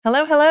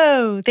Hello,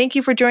 hello. Thank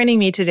you for joining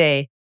me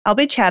today. I'll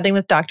be chatting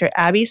with Dr.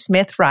 Abby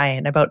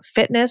Smith-Ryan about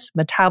fitness,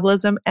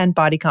 metabolism, and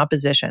body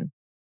composition.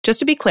 Just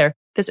to be clear,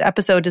 this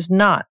episode is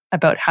not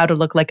about how to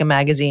look like a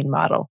magazine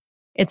model.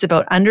 It's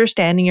about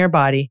understanding your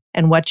body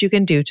and what you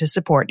can do to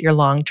support your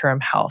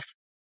long-term health.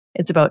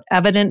 It's about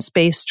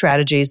evidence-based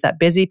strategies that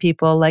busy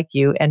people like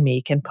you and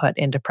me can put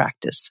into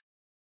practice.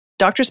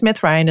 Dr.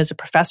 Smith-Ryan is a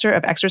professor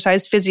of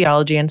exercise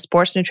physiology and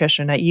sports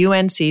nutrition at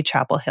UNC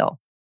Chapel Hill.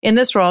 In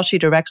this role, she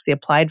directs the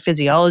Applied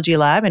Physiology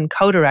Lab and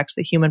co-directs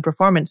the Human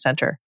Performance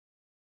Center.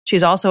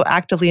 She's also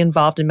actively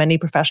involved in many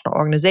professional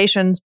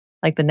organizations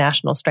like the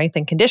National Strength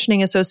and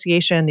Conditioning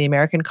Association, the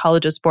American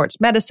College of Sports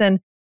Medicine,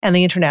 and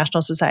the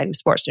International Society of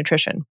Sports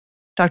Nutrition.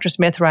 Dr.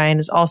 Smith-Ryan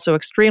is also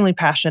extremely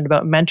passionate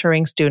about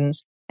mentoring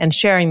students and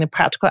sharing the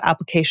practical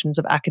applications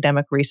of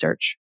academic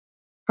research.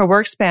 Her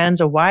work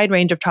spans a wide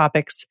range of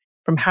topics,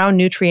 from how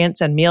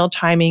nutrients and meal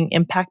timing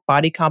impact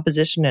body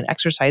composition and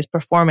exercise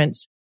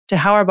performance, to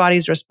how our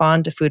bodies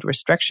respond to food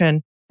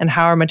restriction and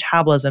how our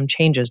metabolism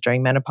changes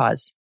during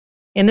menopause.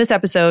 In this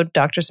episode,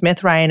 Dr.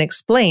 Smith-Ryan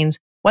explains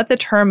what the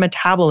term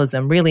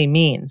metabolism really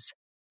means,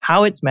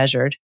 how it's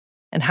measured,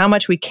 and how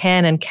much we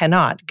can and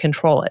cannot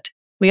control it.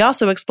 We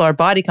also explore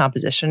body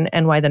composition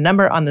and why the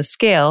number on the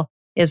scale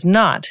is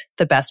not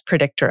the best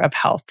predictor of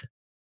health.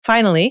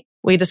 Finally,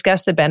 we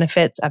discuss the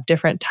benefits of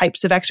different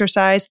types of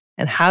exercise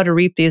and how to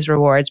reap these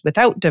rewards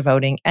without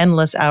devoting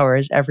endless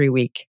hours every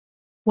week.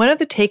 One of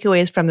the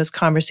takeaways from this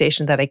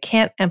conversation that I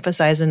can't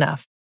emphasize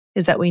enough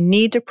is that we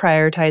need to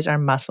prioritize our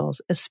muscles,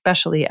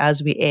 especially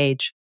as we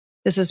age.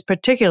 This is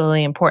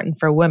particularly important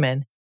for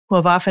women who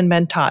have often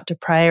been taught to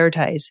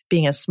prioritize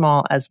being as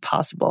small as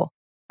possible.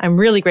 I'm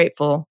really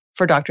grateful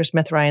for Dr.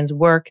 Smith-Ryan's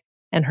work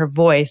and her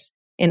voice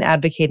in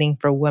advocating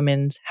for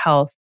women's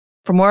health.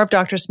 For more of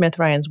Dr.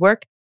 Smith-Ryan's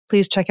work,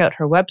 please check out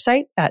her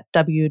website at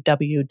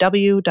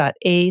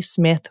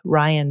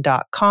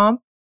www.asmithryan.com.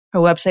 Her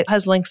website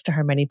has links to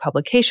her many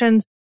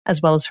publications, as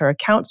well as her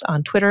accounts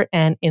on Twitter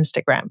and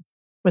Instagram.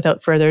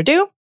 Without further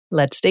ado,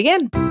 let's dig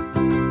in.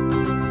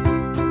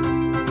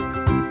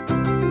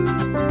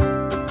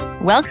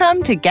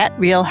 Welcome to Get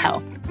Real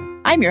Health.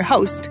 I'm your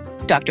host,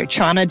 Dr.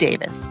 Chana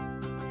Davis.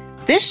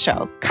 This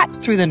show cuts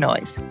through the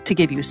noise to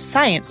give you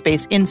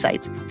science-based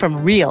insights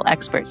from real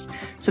experts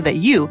so that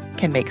you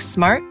can make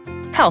smart,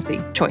 healthy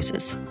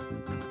choices.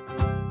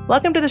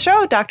 Welcome to the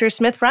show, Dr.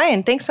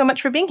 Smith-Ryan. Thanks so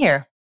much for being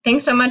here.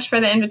 Thanks so much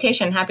for the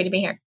invitation. Happy to be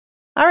here.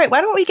 All right,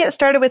 why don't we get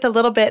started with a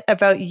little bit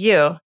about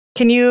you?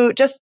 Can you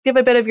just give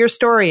a bit of your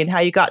story and how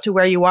you got to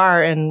where you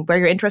are and where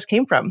your interest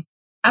came from?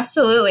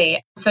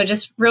 Absolutely. So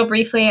just real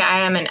briefly,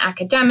 I am an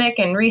academic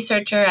and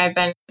researcher. I've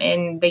been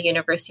in the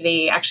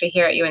university, actually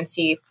here at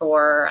UNC,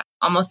 for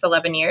almost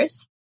 11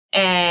 years.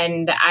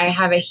 And I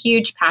have a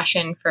huge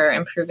passion for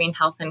improving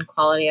health and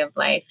quality of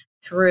life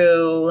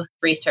through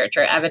research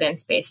or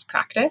evidence-based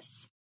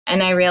practice.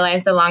 And I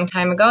realized a long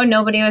time ago,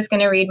 nobody was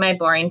going to read my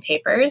boring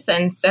papers.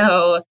 And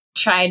so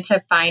tried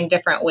to find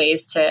different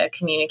ways to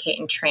communicate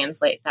and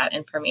translate that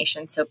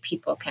information so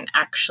people can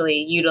actually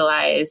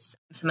utilize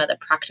some of the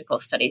practical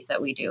studies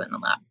that we do in the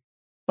lab.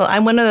 Well,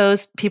 I'm one of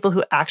those people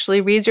who actually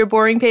reads your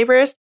boring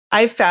papers.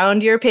 I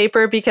found your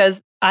paper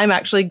because I'm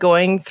actually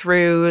going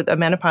through a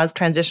menopause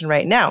transition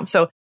right now.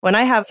 So when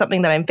I have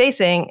something that I'm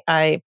facing,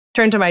 I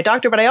turn to my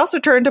doctor, but I also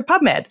turn to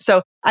PubMed.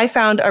 So I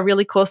found a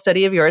really cool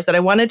study of yours that I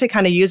wanted to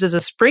kind of use as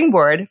a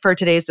springboard for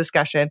today's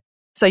discussion.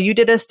 So you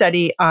did a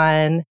study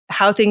on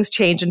how things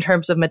change in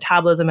terms of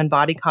metabolism and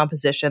body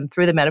composition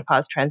through the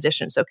menopause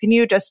transition. So can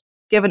you just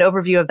give an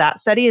overview of that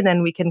study and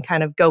then we can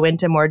kind of go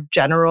into more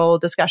general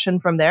discussion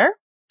from there?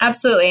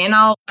 Absolutely. And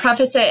I'll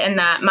preface it in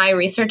that my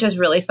research is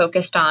really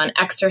focused on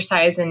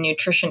exercise and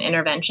nutrition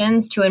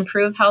interventions to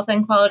improve health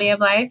and quality of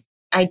life.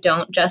 I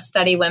don't just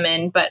study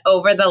women, but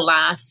over the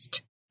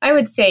last, I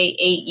would say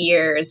 8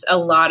 years, a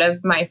lot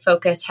of my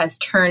focus has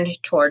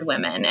turned toward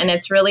women. And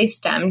it's really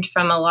stemmed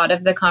from a lot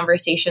of the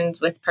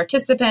conversations with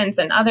participants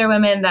and other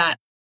women that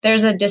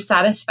there's a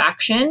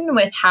dissatisfaction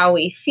with how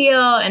we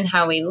feel and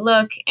how we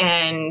look.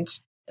 And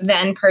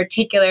then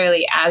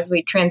particularly as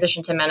we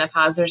transition to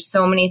menopause, there's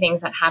so many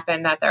things that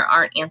happen that there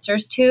aren't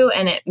answers to,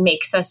 and it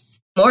makes us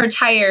more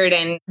tired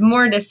and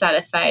more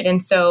dissatisfied.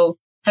 And so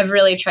have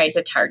really tried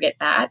to target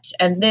that.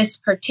 And this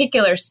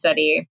particular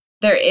study,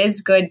 there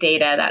is good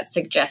data that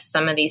suggests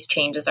some of these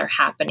changes are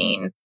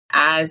happening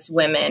as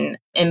women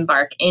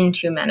embark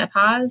into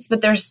menopause,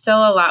 but there's still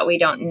a lot we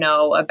don't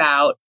know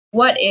about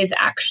what is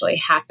actually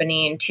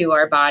happening to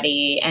our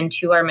body and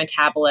to our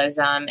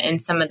metabolism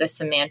and some of the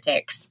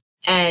semantics.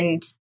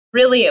 And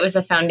really, it was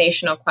a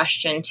foundational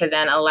question to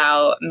then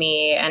allow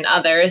me and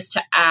others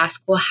to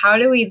ask, well, how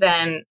do we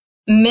then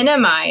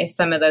minimize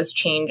some of those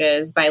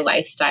changes by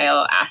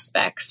lifestyle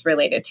aspects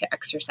related to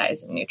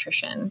exercise and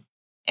nutrition?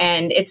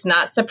 And it's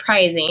not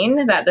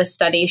surprising that the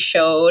study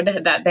showed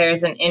that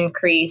there's an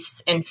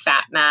increase in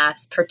fat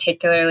mass,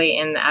 particularly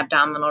in the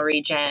abdominal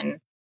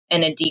region,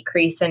 and a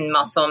decrease in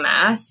muscle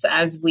mass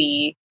as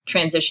we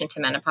transition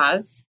to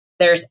menopause.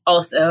 There's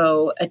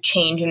also a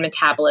change in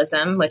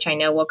metabolism, which I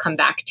know we'll come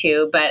back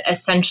to, but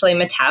essentially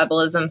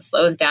metabolism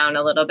slows down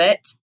a little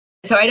bit.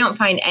 So I don't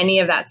find any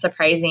of that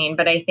surprising,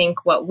 but I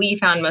think what we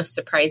found most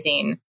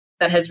surprising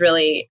that has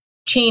really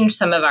changed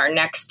some of our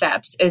next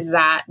steps is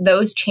that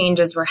those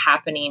changes were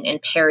happening in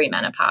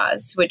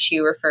perimenopause, which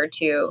you referred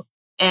to.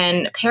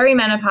 And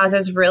perimenopause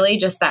is really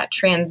just that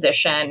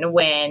transition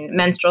when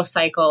menstrual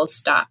cycles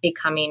stop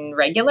becoming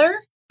regular.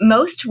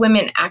 Most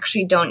women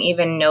actually don't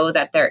even know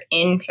that they're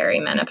in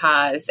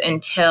perimenopause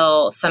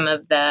until some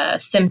of the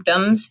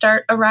symptoms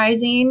start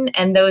arising.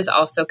 And those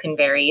also can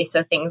vary.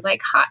 So things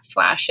like hot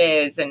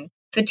flashes and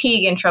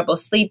fatigue and trouble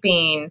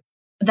sleeping.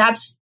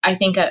 That's, I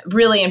think, a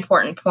really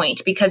important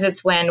point because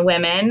it's when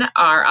women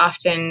are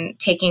often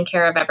taking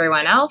care of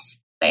everyone else.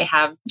 They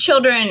have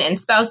children and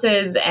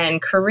spouses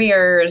and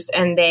careers,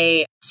 and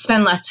they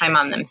spend less time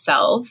on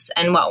themselves.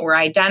 And what we're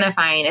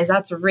identifying is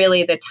that's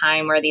really the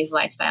time where these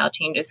lifestyle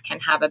changes can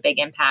have a big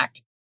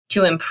impact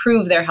to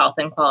improve their health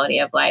and quality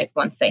of life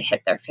once they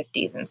hit their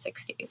 50s and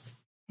 60s.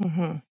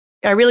 Mm-hmm.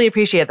 I really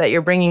appreciate that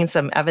you're bringing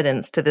some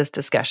evidence to this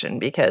discussion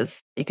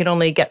because you can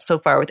only get so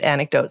far with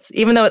anecdotes,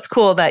 even though it's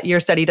cool that your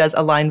study does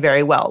align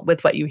very well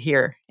with what you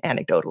hear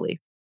anecdotally.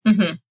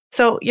 Mm-hmm.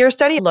 So your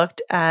study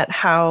looked at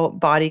how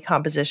body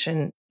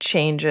composition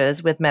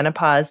changes with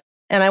menopause.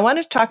 And I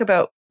wanted to talk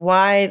about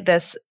why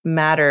this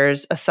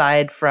matters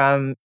aside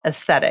from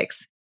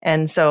aesthetics.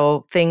 And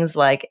so things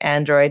like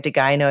android to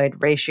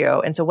gynoid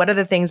ratio. And so what are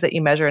the things that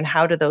you measure and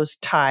how do those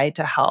tie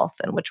to health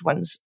and which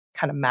ones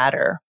kind of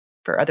matter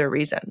for other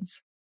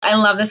reasons? I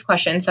love this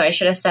question. So I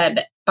should have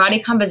said body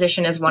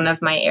composition is one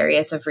of my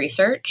areas of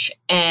research.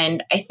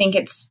 And I think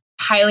it's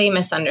highly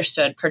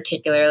misunderstood,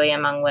 particularly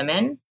among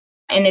women.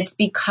 And it's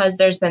because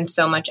there's been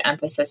so much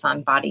emphasis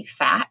on body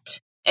fat.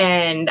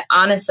 And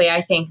honestly,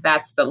 I think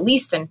that's the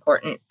least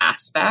important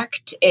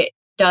aspect. It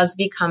does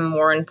become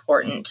more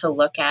important to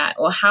look at,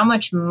 well, how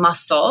much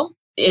muscle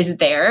is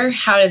there?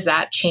 How does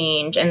that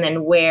change? And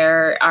then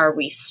where are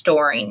we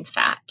storing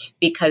fat?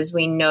 Because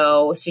we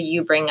know, so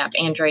you bring up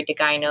android to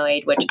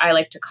gynoid, which I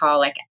like to call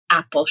like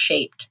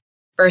apple-shaped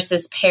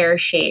versus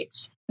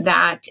pear-shaped.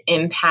 That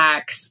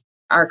impacts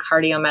our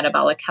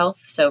cardiometabolic health,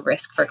 so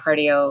risk for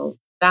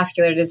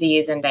cardiovascular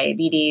disease and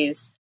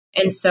diabetes.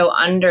 And so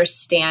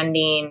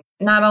understanding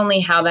not only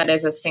how that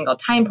is a single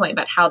time point,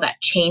 but how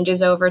that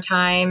changes over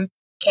time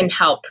can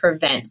help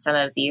prevent some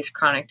of these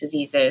chronic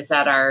diseases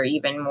that are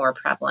even more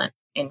prevalent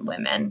in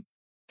women.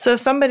 So if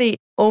somebody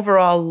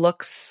overall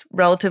looks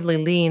relatively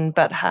lean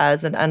but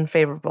has an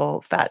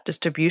unfavorable fat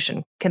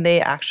distribution, can they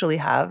actually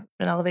have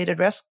an elevated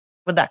risk?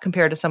 Would that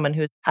compare to someone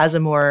who has a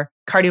more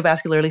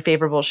cardiovascularly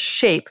favorable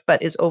shape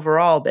but is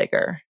overall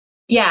bigger?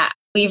 Yeah,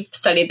 we've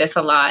studied this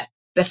a lot.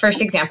 The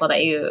first example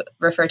that you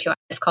refer to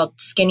is called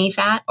skinny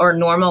fat or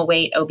normal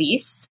weight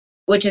obese,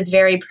 which is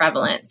very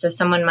prevalent. So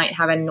someone might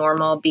have a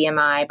normal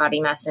BMI,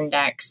 body mass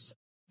index,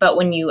 but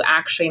when you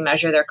actually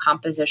measure their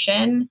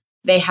composition,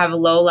 they have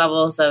low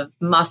levels of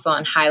muscle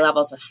and high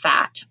levels of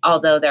fat,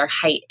 although their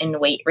height and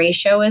weight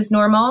ratio is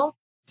normal.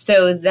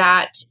 So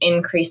that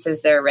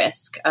increases their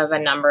risk of a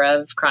number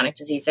of chronic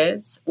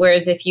diseases.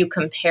 Whereas if you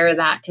compare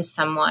that to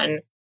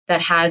someone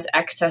that has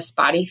excess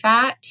body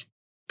fat,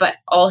 but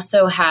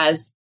also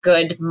has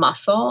good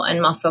muscle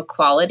and muscle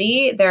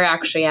quality, they're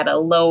actually at a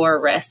lower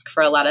risk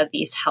for a lot of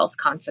these health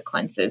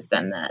consequences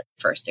than the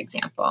first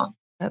example.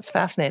 That's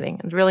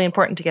fascinating. It's really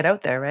important to get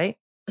out there, right?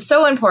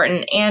 So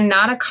important, and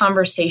not a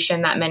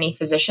conversation that many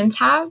physicians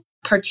have,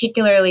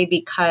 particularly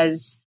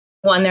because,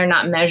 one, they're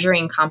not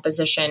measuring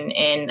composition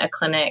in a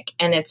clinic,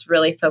 and it's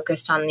really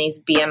focused on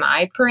these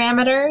BMI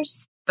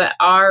parameters. But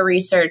our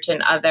research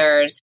and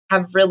others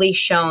have really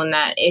shown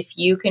that if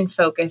you can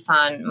focus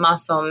on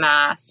muscle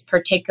mass,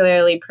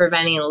 particularly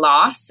preventing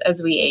loss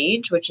as we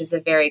age, which is a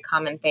very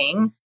common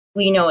thing,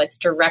 we know it's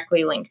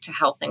directly linked to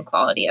health and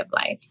quality of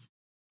life.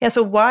 Yeah,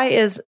 so why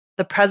is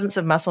the presence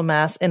of muscle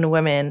mass in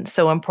women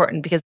so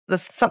important? Because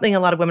that's something a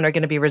lot of women are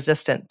going to be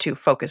resistant to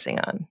focusing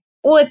on.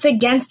 Well, it's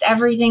against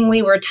everything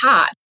we were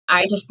taught.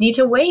 I just need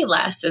to weigh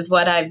less is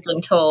what I've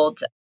been told.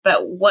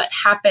 But what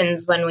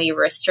happens when we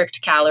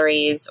restrict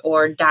calories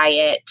or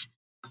diet?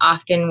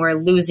 Often we're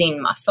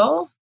losing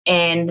muscle,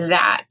 and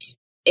that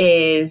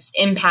is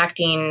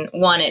impacting,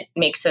 one, it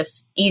makes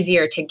us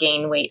easier to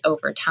gain weight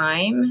over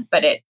time,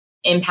 but it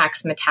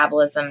impacts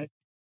metabolism.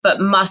 But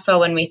muscle,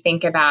 when we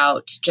think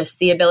about just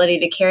the ability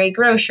to carry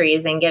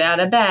groceries and get out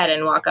of bed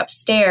and walk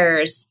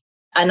upstairs,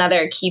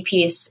 another key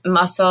piece,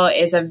 muscle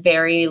is a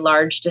very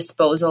large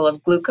disposal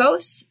of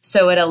glucose.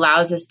 So it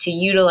allows us to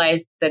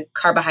utilize the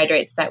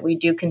carbohydrates that we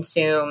do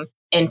consume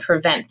and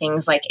prevent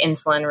things like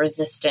insulin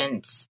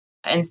resistance.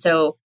 And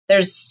so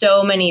there's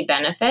so many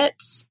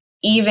benefits,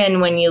 even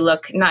when you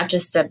look not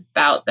just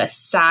about the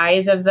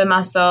size of the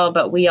muscle,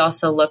 but we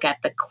also look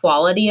at the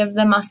quality of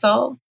the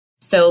muscle.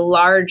 So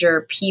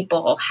larger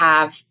people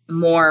have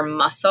more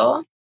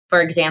muscle.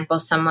 For example,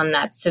 someone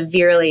that's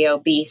severely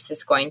obese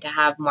is going to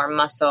have more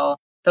muscle,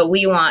 but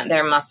we want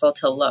their muscle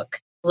to look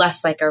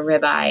less like a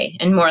ribeye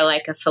and more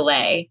like a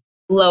fillet.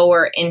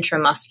 lower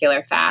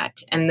intramuscular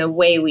fat. And the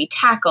way we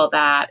tackle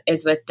that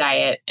is with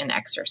diet and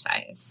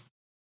exercise.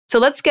 So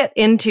let's get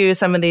into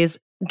some of these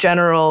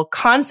general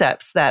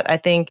concepts that I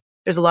think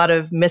there's a lot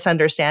of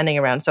misunderstanding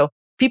around. So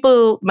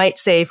people might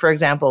say, for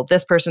example,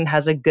 this person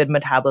has a good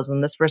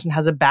metabolism, this person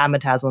has a bad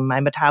metabolism, my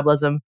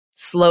metabolism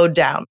slowed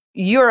down.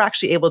 You're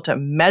actually able to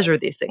measure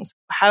these things.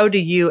 How do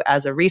you,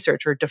 as a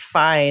researcher,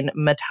 define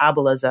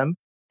metabolism,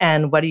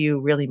 and what are you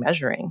really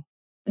measuring?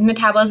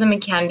 Metabolism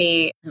can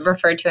be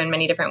referred to in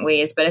many different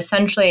ways, but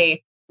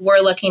essentially we're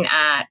looking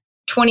at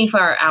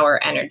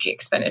 24-hour energy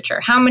expenditure.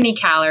 How many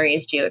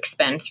calories do you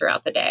expend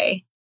throughout the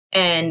day?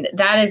 And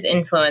that is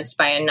influenced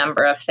by a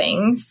number of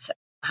things.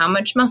 How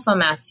much muscle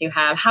mass you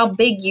have, how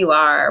big you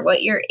are,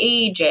 what your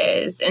age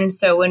is. And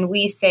so when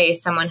we say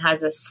someone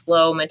has a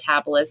slow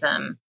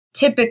metabolism,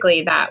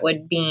 typically that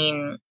would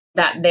mean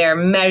that their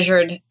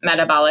measured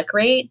metabolic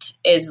rate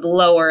is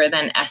lower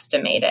than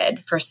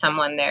estimated for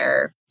someone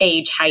their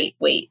age, height,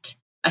 weight.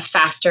 A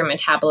faster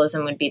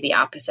metabolism would be the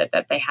opposite,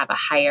 that they have a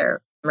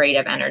higher rate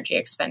of energy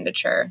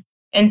expenditure.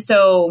 And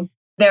so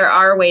there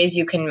are ways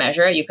you can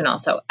measure it. You can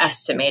also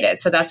estimate it.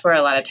 So that's where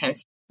a lot of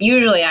times,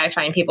 usually I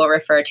find people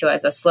refer to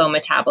as a slow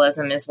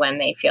metabolism is when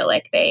they feel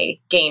like they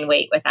gain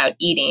weight without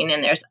eating.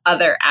 And there's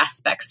other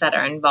aspects that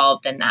are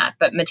involved in that.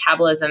 But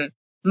metabolism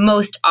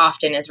most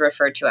often is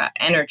referred to as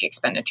energy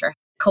expenditure,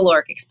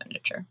 caloric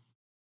expenditure.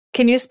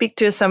 Can you speak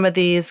to some of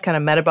these kind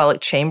of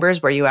metabolic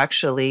chambers where you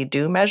actually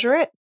do measure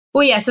it?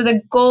 Well, yeah. So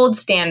the gold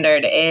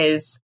standard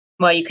is,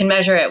 well, you can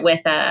measure it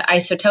with an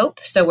isotope.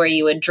 So where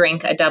you would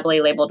drink a doubly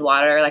labeled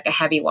water, like a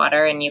heavy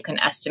water, and you can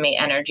estimate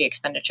energy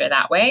expenditure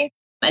that way.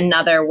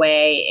 Another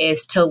way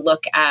is to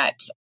look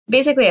at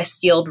basically a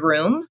sealed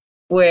room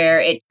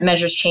where it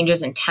measures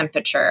changes in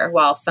temperature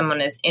while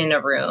someone is in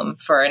a room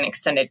for an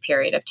extended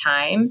period of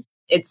time.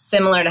 It's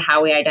similar to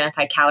how we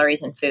identify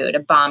calories in food. A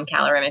bomb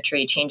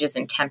calorimetry, changes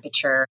in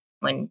temperature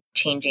when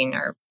changing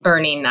or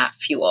burning that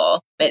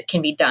fuel. It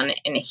can be done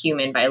in a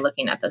human by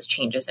looking at those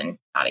changes in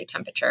body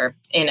temperature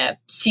in a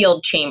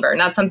sealed chamber,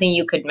 not something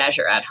you could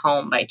measure at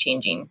home by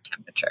changing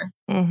temperature.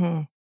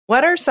 Mm-hmm.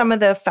 What are some of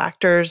the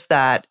factors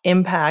that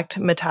impact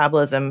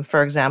metabolism,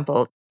 for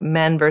example,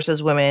 men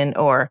versus women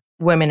or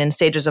women in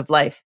stages of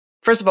life?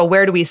 First of all,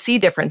 where do we see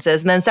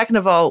differences? And then second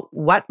of all,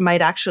 what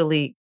might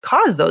actually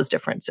cause those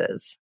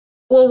differences?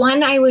 Well,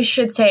 one, I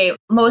should say,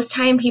 most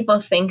time people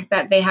think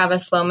that they have a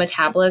slow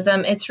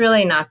metabolism. It's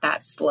really not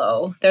that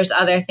slow. There's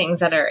other things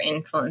that are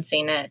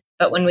influencing it.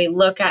 But when we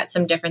look at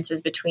some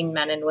differences between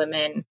men and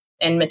women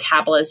and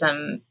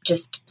metabolism,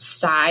 just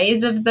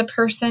size of the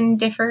person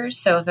differs.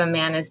 So if a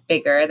man is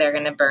bigger, they're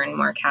going to burn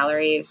more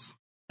calories.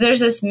 There's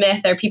this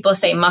myth, or people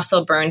say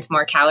muscle burns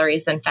more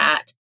calories than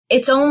fat.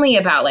 It's only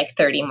about like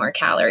 30 more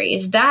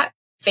calories. That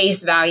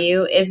face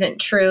value isn't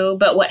true,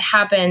 but what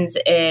happens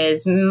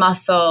is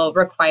muscle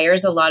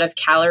requires a lot of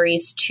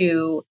calories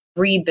to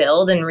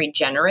rebuild and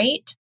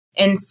regenerate.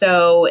 And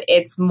so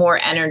it's more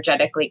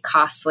energetically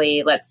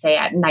costly, let's say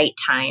at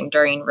nighttime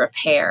during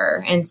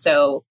repair. And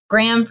so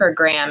gram for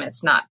gram,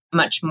 it's not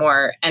much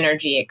more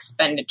energy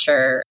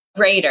expenditure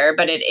greater,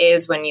 but it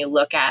is when you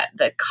look at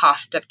the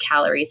cost of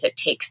calories it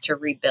takes to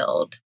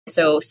rebuild.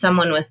 So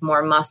someone with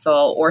more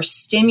muscle or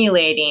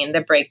stimulating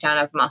the breakdown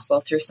of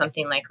muscle through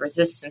something like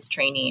resistance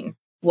training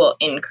will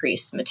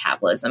increase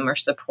metabolism or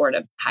support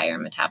a higher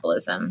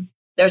metabolism.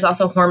 There's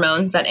also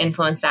hormones that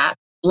influence that.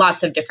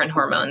 Lots of different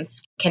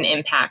hormones can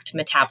impact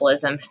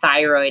metabolism.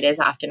 Thyroid is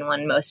often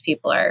one most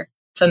people are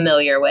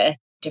familiar with.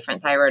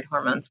 Different thyroid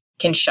hormones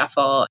can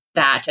shuffle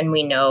that. And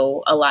we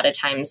know a lot of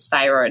times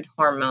thyroid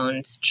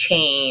hormones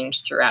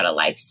change throughout a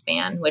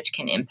lifespan, which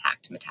can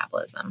impact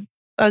metabolism.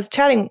 I was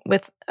chatting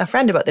with a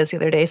friend about this the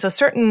other day. So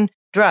certain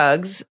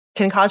drugs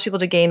can cause people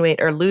to gain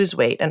weight or lose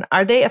weight. And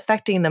are they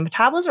affecting the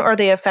metabolism, or are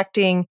they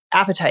affecting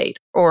appetite,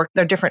 or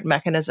they're different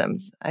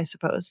mechanisms, I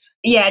suppose?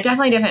 Yeah,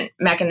 definitely different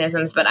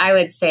mechanisms, but I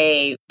would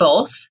say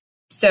both.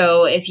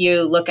 So if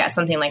you look at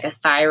something like a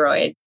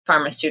thyroid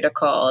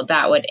pharmaceutical,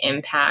 that would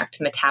impact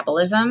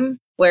metabolism.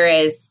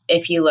 Whereas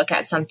if you look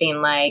at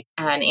something like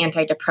an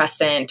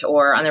antidepressant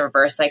or on the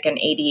reverse, like an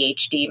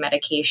ADHD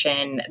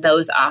medication,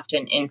 those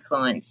often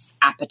influence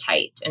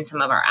appetite and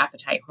some of our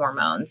appetite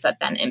hormones that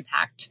then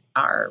impact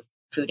our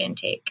food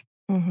intake.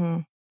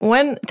 Mm-hmm.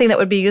 One thing that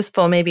would be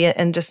useful maybe,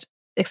 and just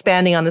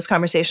expanding on this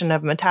conversation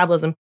of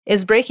metabolism,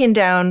 is breaking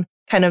down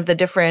kind of the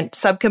different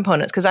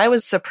subcomponents. Because I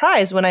was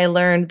surprised when I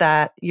learned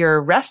that your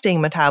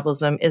resting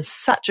metabolism is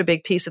such a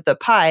big piece of the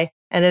pie.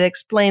 And it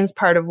explains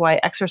part of why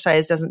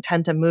exercise doesn't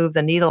tend to move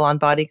the needle on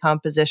body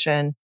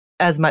composition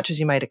as much as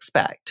you might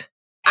expect.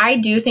 I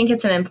do think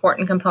it's an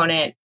important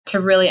component to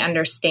really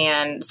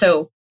understand.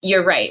 So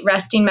you're right.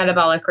 Resting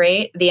metabolic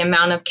rate, the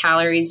amount of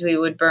calories we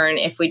would burn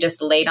if we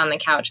just laid on the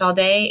couch all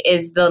day,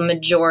 is the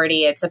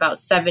majority. It's about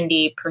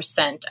 70%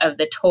 of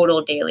the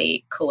total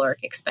daily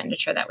caloric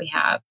expenditure that we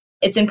have.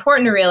 It's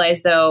important to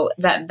realize, though,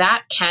 that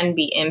that can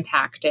be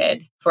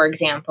impacted, for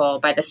example,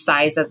 by the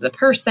size of the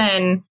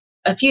person.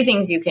 A few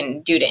things you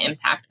can do to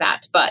impact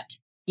that. But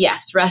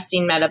yes,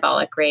 resting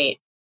metabolic rate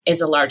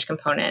is a large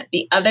component.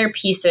 The other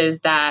pieces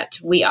that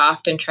we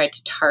often try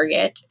to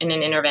target in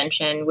an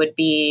intervention would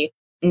be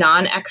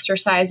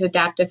non-exercise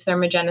adaptive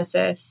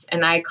thermogenesis.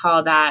 And I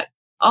call that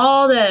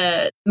all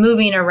the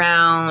moving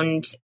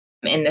around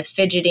and the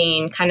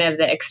fidgeting, kind of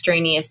the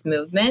extraneous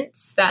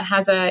movements that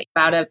has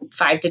about a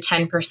 5 to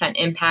 10%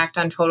 impact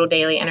on total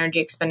daily energy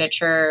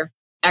expenditure.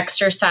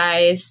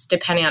 Exercise,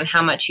 depending on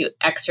how much you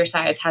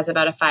exercise, has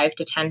about a 5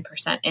 to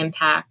 10%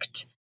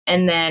 impact.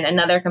 And then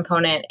another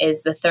component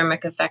is the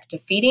thermic effect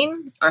of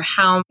feeding, or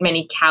how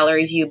many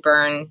calories you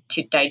burn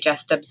to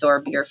digest,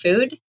 absorb your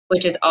food,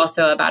 which is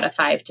also about a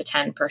 5 to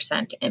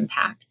 10%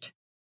 impact.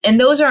 And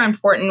those are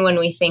important when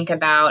we think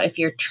about if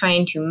you're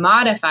trying to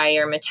modify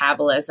your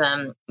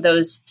metabolism,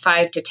 those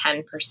 5 to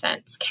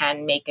 10%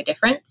 can make a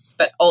difference.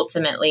 But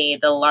ultimately,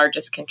 the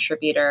largest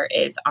contributor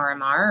is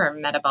RMR,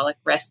 or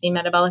resting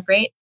metabolic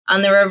rate.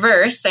 On the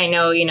reverse, I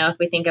know, if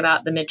we think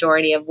about the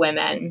majority of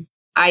women,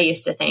 I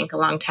used to think a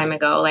long time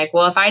ago, like,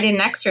 well, if I didn't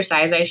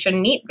exercise, I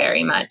shouldn't eat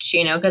very much,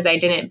 because I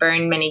didn't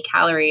burn many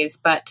calories.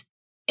 But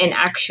in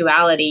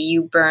actuality,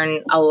 you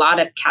burn a lot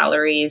of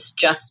calories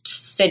just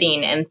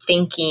sitting and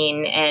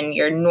thinking and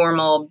your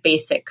normal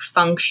basic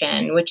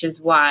function, which is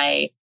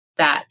why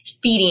that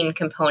feeding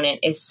component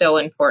is so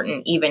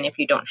important, even if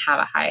you don't have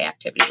a high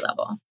activity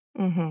level.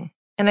 Mm-hmm.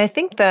 And I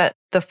think that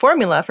the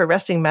formula for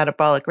resting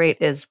metabolic rate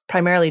is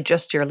primarily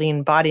just your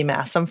lean body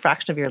mass, some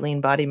fraction of your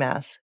lean body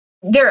mass.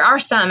 There are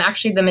some,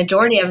 actually, the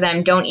majority of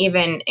them don't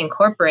even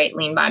incorporate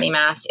lean body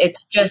mass.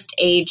 It's just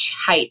age,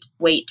 height,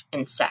 weight,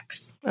 and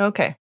sex.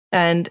 Okay.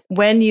 And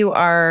when you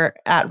are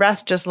at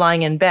rest, just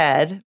lying in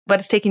bed, what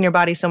is taking your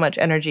body so much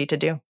energy to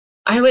do?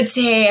 I would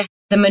say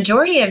the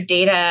majority of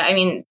data,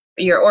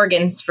 your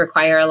organs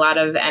require a lot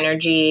of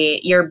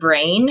energy. Your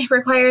brain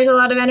requires a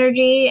lot of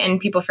energy, and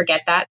people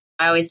forget that.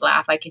 I always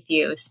laugh, like if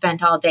you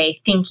spent all day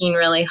thinking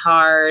really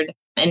hard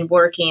and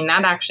working,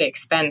 that actually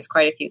expends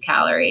quite a few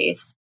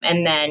calories.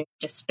 And then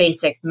just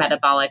basic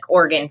metabolic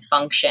organ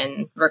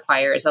function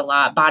requires a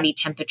lot. Body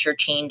temperature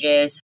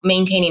changes.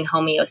 Maintaining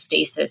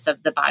homeostasis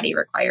of the body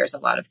requires a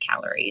lot of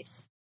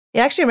calories.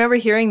 I actually remember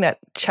hearing that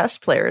chess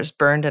players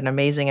burned an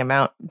amazing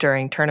amount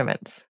during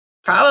tournaments.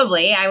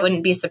 Probably. I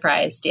wouldn't be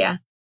surprised. Yeah.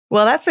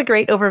 Well, that's a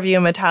great overview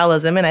of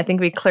metabolism. And I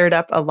think we cleared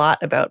up a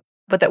lot about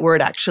what that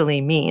word actually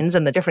means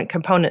and the different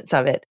components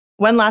of it.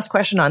 One last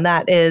question on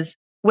that is,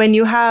 when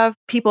you have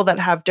people that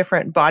have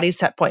different body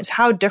set points,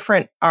 how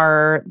different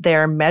are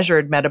their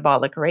measured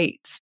metabolic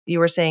rates? You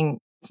were saying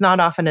it's not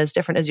often as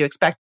different as you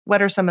expect.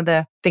 What are some of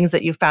the things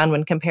that you found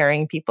when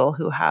comparing people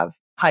who have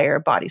higher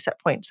body set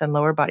points and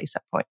lower body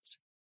set points?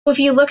 Well, if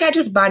you look at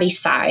just body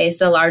size,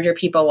 the larger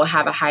people will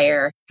have a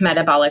higher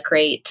metabolic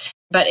rate.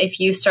 But if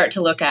you start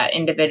to look at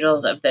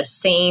individuals of the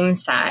same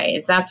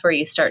size, that's where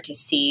you start to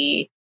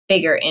see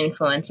bigger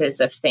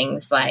influences of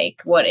things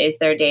like what is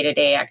their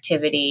day-to-day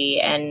activity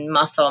and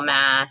muscle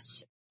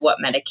mass, what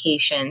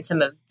medication,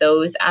 some of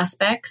those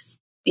aspects.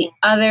 The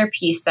other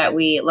piece that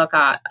we look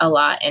at a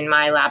lot in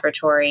my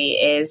laboratory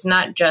is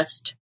not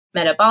just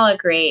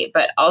metabolic rate,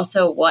 but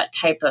also what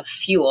type of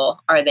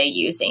fuel are they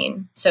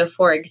using. So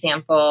for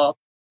example,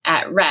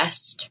 at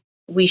rest,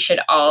 we should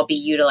all be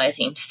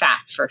utilizing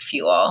fat for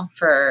fuel,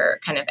 for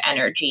kind of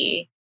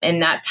energy. And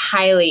that's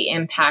highly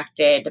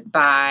impacted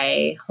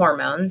by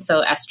hormones.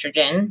 So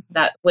estrogen,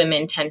 that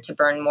women tend to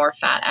burn more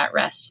fat at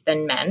rest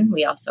than men.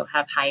 We also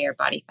have higher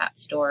body fat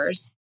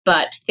stores.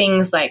 But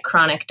things like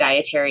chronic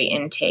dietary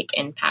intake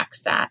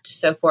impacts that.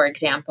 So for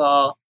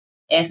example,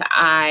 if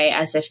I,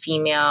 as a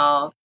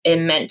female,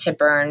 am meant to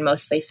burn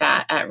mostly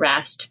fat at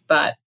rest,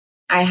 but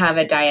I have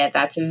a diet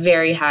that's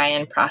very high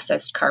in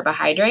processed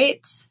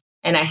carbohydrates,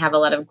 and I have a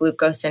lot of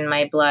glucose in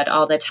my blood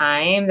all the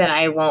time, then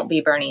I won't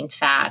be burning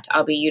fat.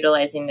 I'll be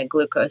utilizing the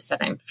glucose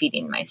that I'm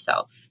feeding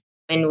myself.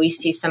 And we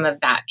see some of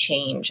that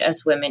change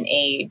as women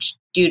age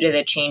due to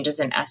the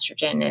changes in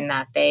estrogen, in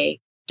that they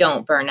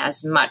don't burn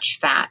as much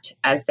fat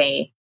as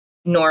they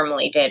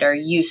normally did or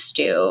used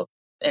to.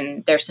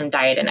 And there's some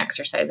diet and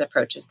exercise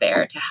approaches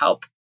there to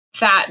help.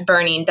 Fat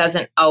burning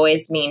doesn't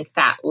always mean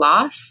fat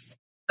loss,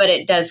 but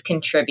it does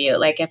contribute.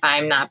 Like if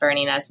I'm not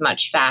burning as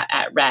much fat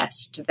at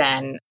rest,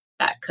 then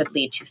that could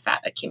lead to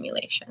fat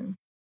accumulation.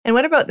 And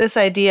what about this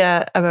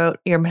idea about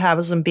your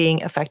metabolism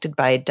being affected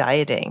by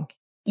dieting?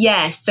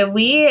 Yes, so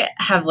we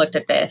have looked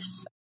at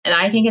this, and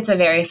I think it's a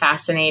very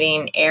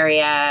fascinating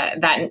area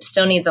that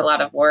still needs a lot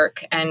of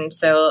work. And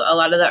so a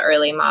lot of the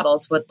early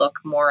models would look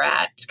more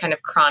at kind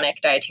of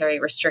chronic dietary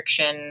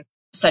restriction,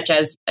 such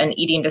as an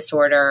eating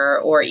disorder,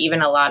 or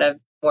even a lot of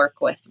work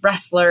with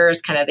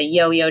wrestlers, kind of the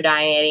yo-yo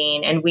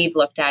dieting. And we've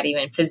looked at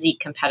even physique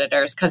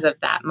competitors because of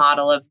that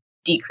model of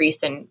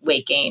decrease in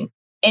weight gain.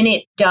 And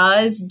it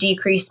does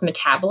decrease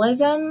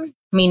metabolism,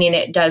 meaning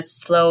it does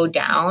slow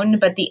down.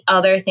 But the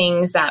other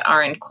things that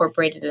are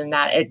incorporated in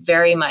that, it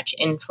very much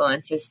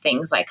influences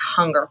things like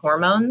hunger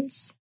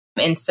hormones.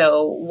 And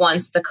so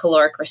once the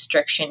caloric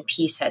restriction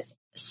piece has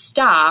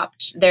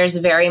stopped, there's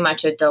very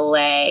much a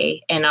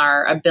delay in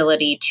our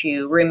ability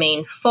to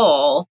remain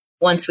full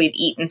once we've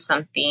eaten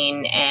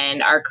something,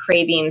 and our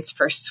cravings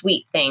for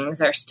sweet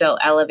things are still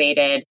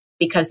elevated.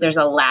 because there's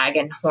a lag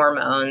in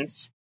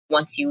hormones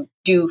once you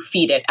do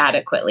feed it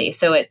adequately.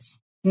 So it's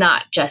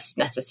not just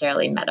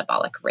necessarily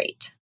metabolic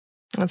rate.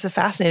 That's a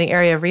fascinating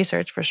area of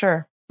research for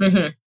sure.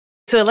 Mm-hmm.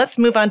 So let's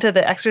move on to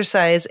the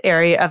exercise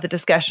area of the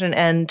discussion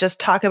and just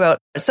talk about,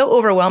 it's so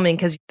overwhelming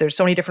because there's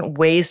so many different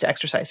ways to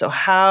exercise. So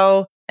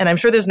how, and I'm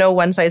sure there's no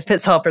one size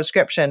fits all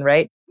prescription,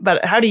 right?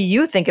 But how do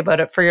you think about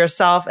it for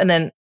yourself? And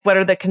then what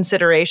are the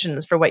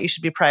considerations for what you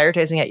should be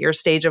prioritizing at your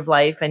stage of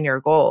life and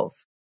your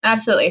goals?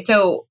 Absolutely.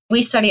 So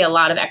we study a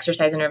lot of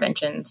exercise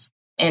interventions,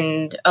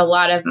 and a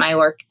lot of my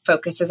work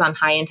focuses on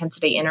high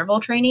intensity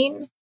interval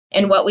training.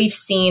 And what we've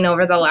seen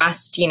over the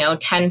last,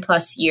 10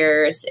 plus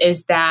years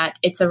is that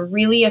it's a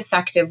really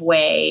effective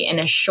way in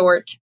a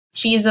short,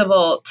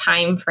 feasible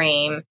time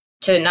frame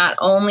to not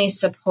only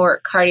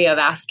support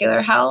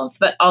cardiovascular health,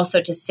 but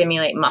also to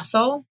stimulate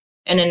muscle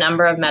and a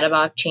number of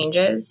metabolic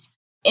changes.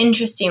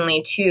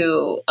 Interestingly,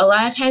 too, a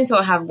lot of times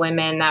we'll have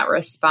women that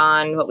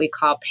respond what we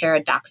call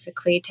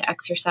paradoxically to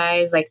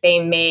exercise, like they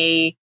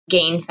may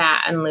gain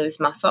fat and lose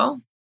muscle.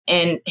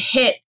 And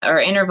HIIT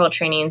or interval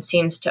training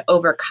seems to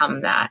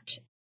overcome that.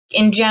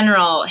 In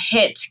general,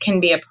 HIIT can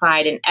be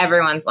applied in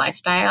everyone's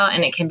lifestyle,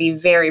 and it can be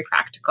very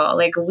practical.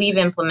 Like we've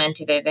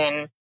implemented it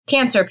in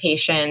cancer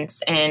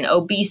patients and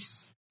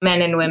obese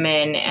men and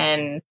women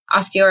and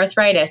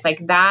osteoarthritis.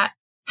 Like that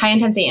high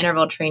intensity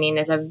interval training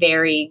is a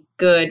very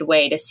good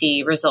way to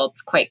see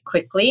results quite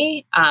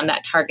quickly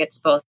that targets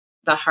both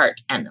the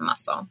heart and the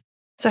muscle.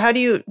 So how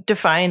do you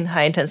define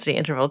high intensity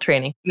interval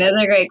training? That's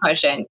a great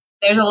question.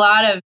 There's a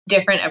lot of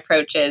different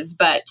approaches,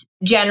 but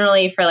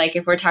generally for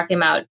if we're talking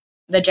about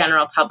the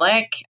general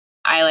public,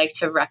 I like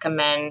to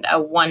recommend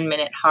a 1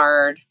 minute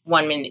hard,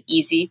 1 minute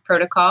easy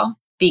protocol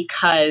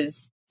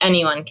because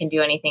anyone can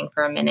do anything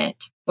for a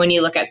minute. When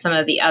you look at some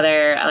of the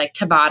other, like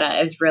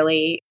Tabata is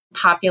really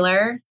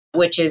popular,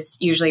 which is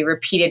usually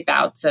repeated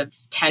bouts of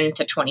 10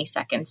 to 20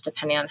 seconds,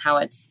 depending on how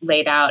it's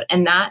laid out.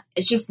 And that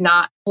is just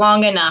not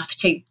long enough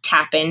to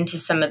tap into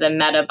some of the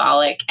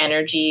metabolic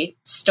energy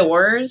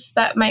stores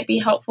that might be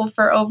helpful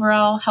for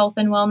overall health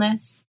and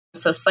wellness.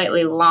 So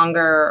slightly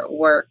longer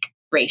work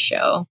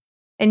ratio.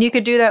 And you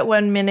could do that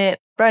 1 minute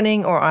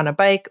running or on a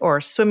bike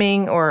or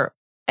swimming or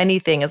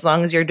anything, as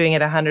long as you're doing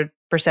it 100%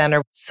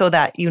 or so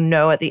that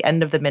at the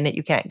end of the minute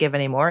you can't give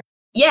any more.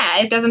 Yeah,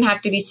 it doesn't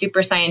have to be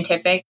super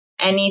scientific.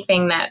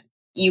 Anything that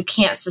you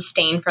can't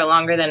sustain for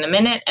longer than a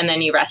minute and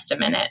then you rest a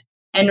minute.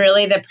 And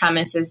really the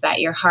premise is that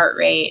your heart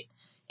rate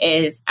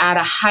is at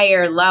a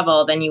higher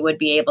level than you would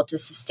be able to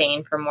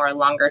sustain for more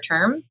longer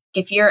term.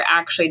 If you're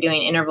actually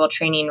doing interval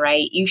training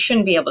right, you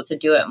shouldn't be able to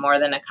do it more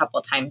than a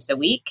couple times a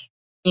week.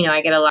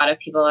 I get a lot of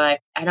people like,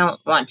 I don't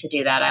want to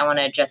do that. I want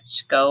to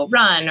just go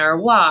run or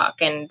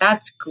walk. And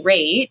that's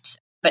great.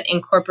 But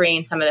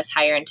incorporating some of this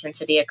higher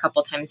intensity a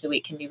couple times a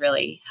week can be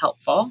really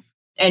helpful.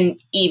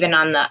 And even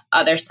on the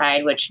other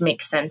side, which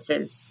makes sense,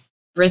 is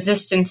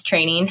resistance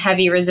training.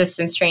 Heavy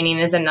resistance training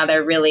is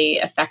another really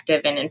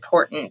effective and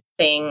important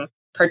thing,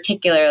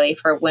 particularly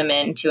for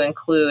women to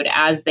include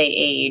as they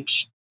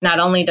age. Not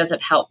only does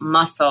it help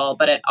muscle,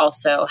 but it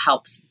also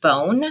helps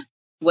bone,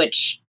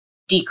 which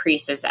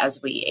decreases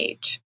as we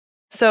age.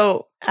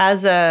 So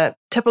as a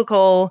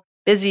typical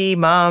busy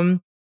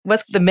mom,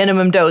 what's the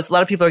minimum dose? A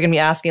lot of people are going to be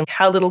asking,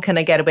 how little can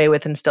I get away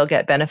with and still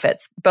get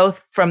benefits,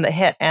 both from the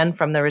HIIT and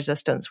from the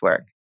resistance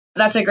work?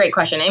 That's a great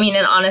question. And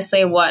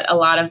honestly, what a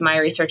lot of my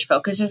research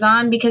focuses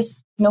on, because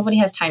nobody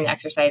has time to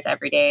exercise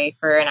every day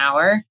for an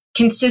hour,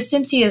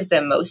 consistency is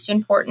the most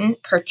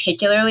important,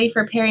 particularly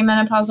for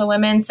perimenopausal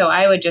women. So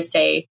I would just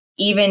say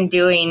even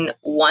doing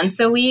once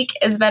a week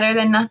is better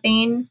than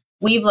nothing.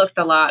 We've looked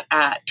a lot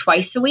at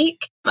twice a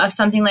week of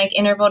something like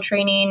interval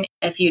training.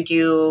 If you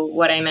do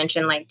what I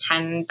mentioned, like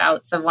 10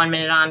 bouts of 1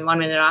 minute on, 1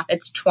 minute off,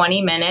 it's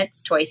 20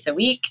 minutes twice a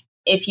week.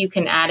 If you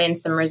can add in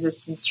some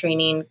resistance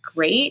training,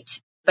 great.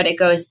 But it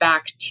goes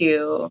back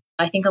to,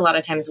 I think a lot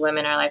of times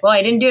women are like, well,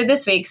 I didn't do it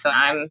this week, so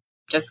I'm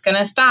just going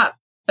to stop.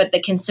 But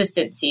the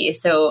consistency,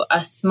 so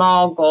a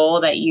small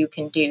goal that you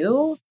can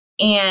do.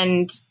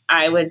 And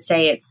I would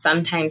say it's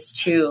sometimes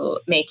too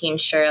making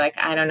sure,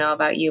 I don't know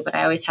about you, but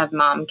I always have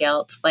mom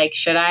guilt.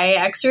 Should I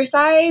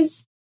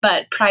exercise?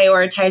 But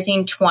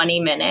prioritizing 20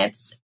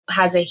 minutes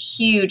has a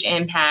huge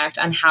impact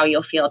on how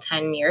you'll feel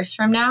 10 years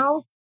from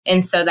now.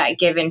 And so that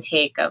give and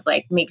take of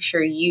make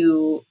sure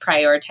you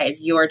prioritize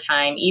your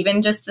time,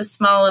 even just a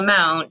small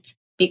amount,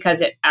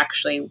 because it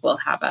actually will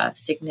have a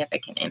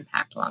significant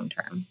impact long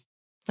term.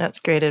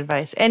 That's great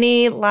advice.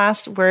 Any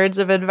last words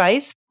of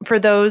advice for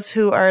those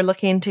who are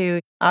looking to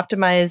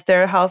optimize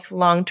their health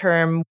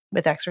long-term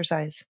with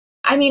exercise?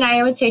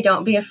 I would say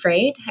don't be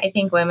afraid. I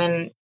think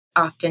women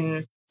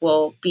often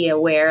will be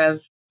aware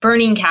of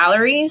burning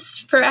calories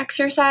for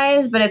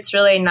exercise, but it's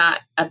really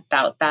not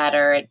about that,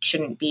 or it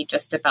shouldn't be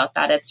just about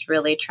that. It's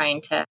really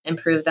trying to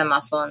improve the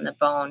muscle and the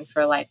bone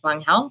for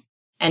lifelong health.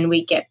 And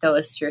we get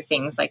those through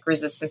things like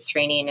resistance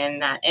training,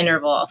 and that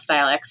interval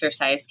style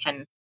exercise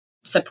can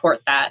support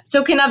that.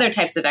 So can other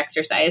types of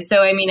exercise.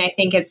 So, I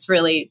think it's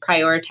really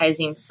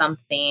prioritizing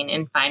something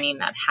and finding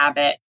that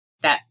habit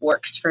that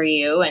works for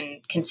you,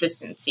 and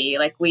consistency.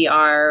 Like, we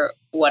are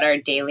what our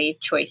daily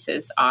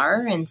choices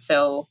are. And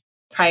so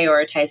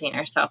prioritizing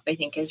ourselves, I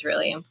think, is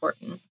really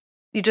important.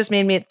 You just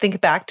made me think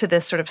back to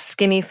this sort of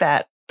skinny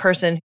fat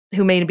person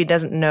who maybe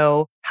doesn't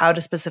know how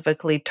to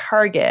specifically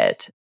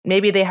target.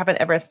 Maybe they haven't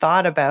ever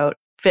thought about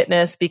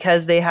fitness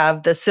because they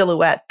have the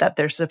silhouette that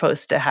they're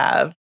supposed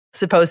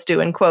to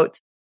in quotes.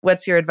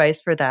 What's your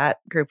advice for that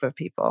group of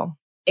people?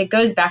 It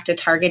goes back to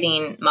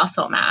targeting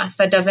muscle mass.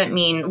 That doesn't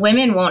mean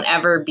women won't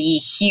ever be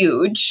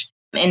huge.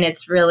 And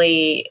it's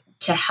really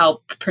to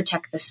help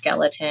protect the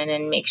skeleton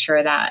and make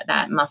sure that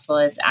that muscle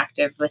is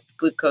active with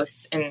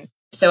glucose. And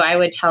so I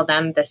would tell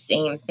them the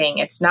same thing.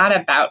 It's not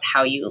about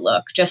how you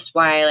look, just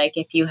why, like,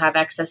 if you have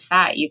excess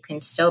fat, you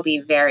can still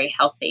be very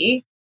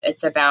healthy.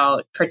 It's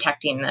about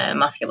protecting the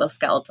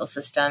musculoskeletal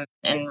system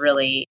and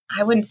really,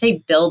 I wouldn't say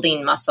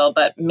building muscle,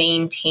 but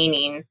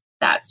maintaining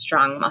that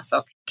strong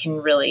muscle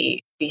can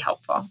really be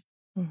helpful.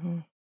 Mm-hmm.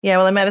 Yeah,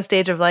 well, I'm at a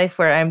stage of life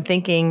where I'm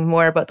thinking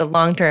more about the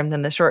long term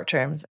than the short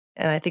terms.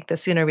 And I think the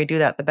sooner we do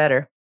that, the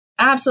better.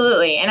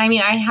 Absolutely. And I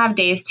mean, I have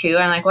days too.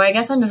 I'm like, well, I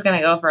guess I'm just going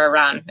to go for a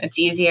run. It's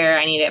easier.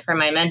 I need it for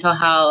my mental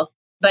health,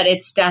 but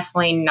it's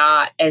definitely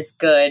not as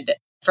good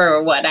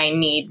for what I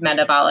need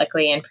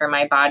metabolically and for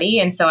my body.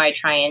 And so I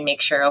try and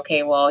make sure,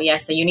 okay, well,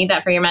 yes, so you need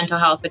that for your mental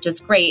health, which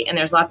is great. And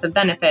there's lots of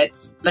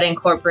benefits, but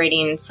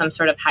incorporating some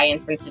sort of high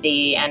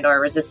intensity and or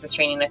resistance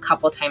training a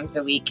couple times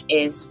a week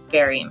is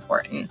very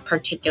important,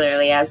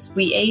 particularly as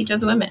we age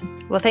as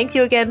women. Well, thank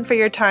you again for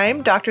your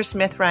time, Dr.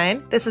 Smith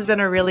Ryan. This has been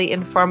a really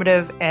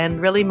informative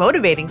and really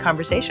motivating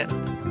conversation.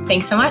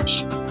 Thanks so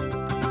much.